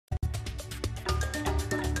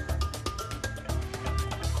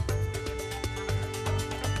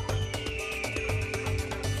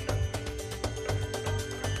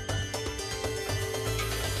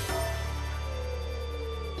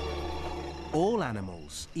All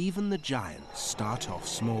animals, even the giants, start off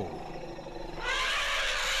small.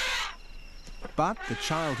 But the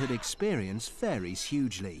childhood experience varies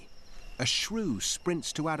hugely. A shrew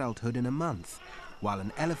sprints to adulthood in a month, while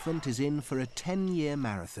an elephant is in for a 10-year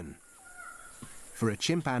marathon. For a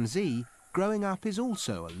chimpanzee, growing up is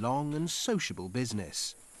also a long and sociable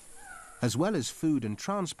business. As well as food and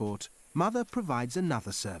transport, Mother provides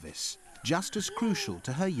another service, just as crucial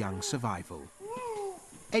to her young survival.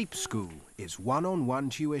 Ape School is one-on-one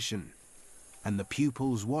tuition, and the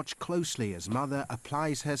pupils watch closely as Mother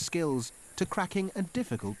applies her skills to cracking a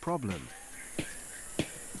difficult problem.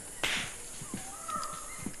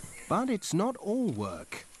 But it's not all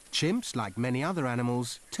work. Chimps, like many other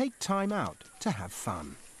animals, take time out to have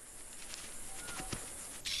fun.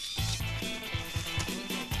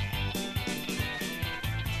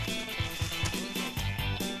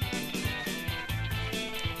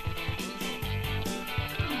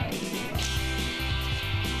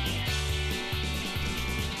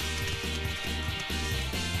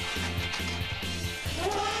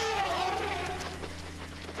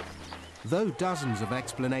 Though dozens of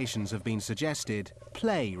explanations have been suggested,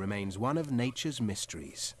 play remains one of nature's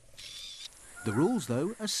mysteries. The rules,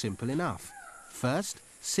 though, are simple enough. First,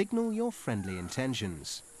 signal your friendly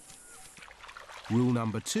intentions. Rule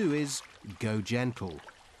number 2 is go gentle.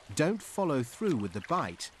 Don't follow through with the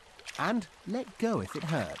bite, and let go if it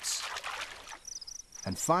hurts.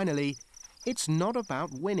 And finally, it's not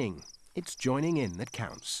about winning. It's joining in that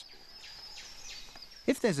counts.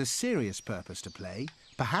 If there's a serious purpose to play,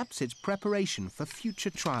 perhaps it's preparation for future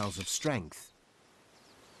trials of strength.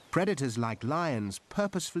 Predators like lions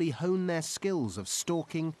purposefully hone their skills of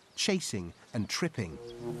stalking, chasing, and tripping.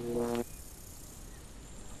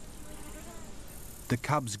 The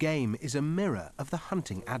cub's game is a mirror of the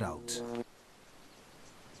hunting adult.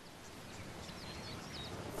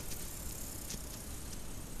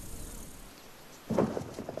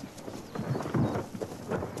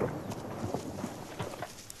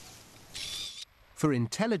 For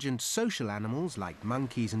intelligent social animals like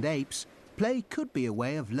monkeys and apes, play could be a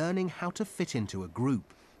way of learning how to fit into a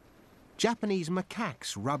group. Japanese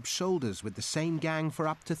macaques rub shoulders with the same gang for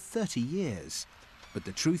up to 30 years. But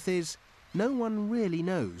the truth is, no one really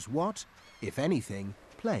knows what, if anything,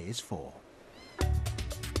 play is for.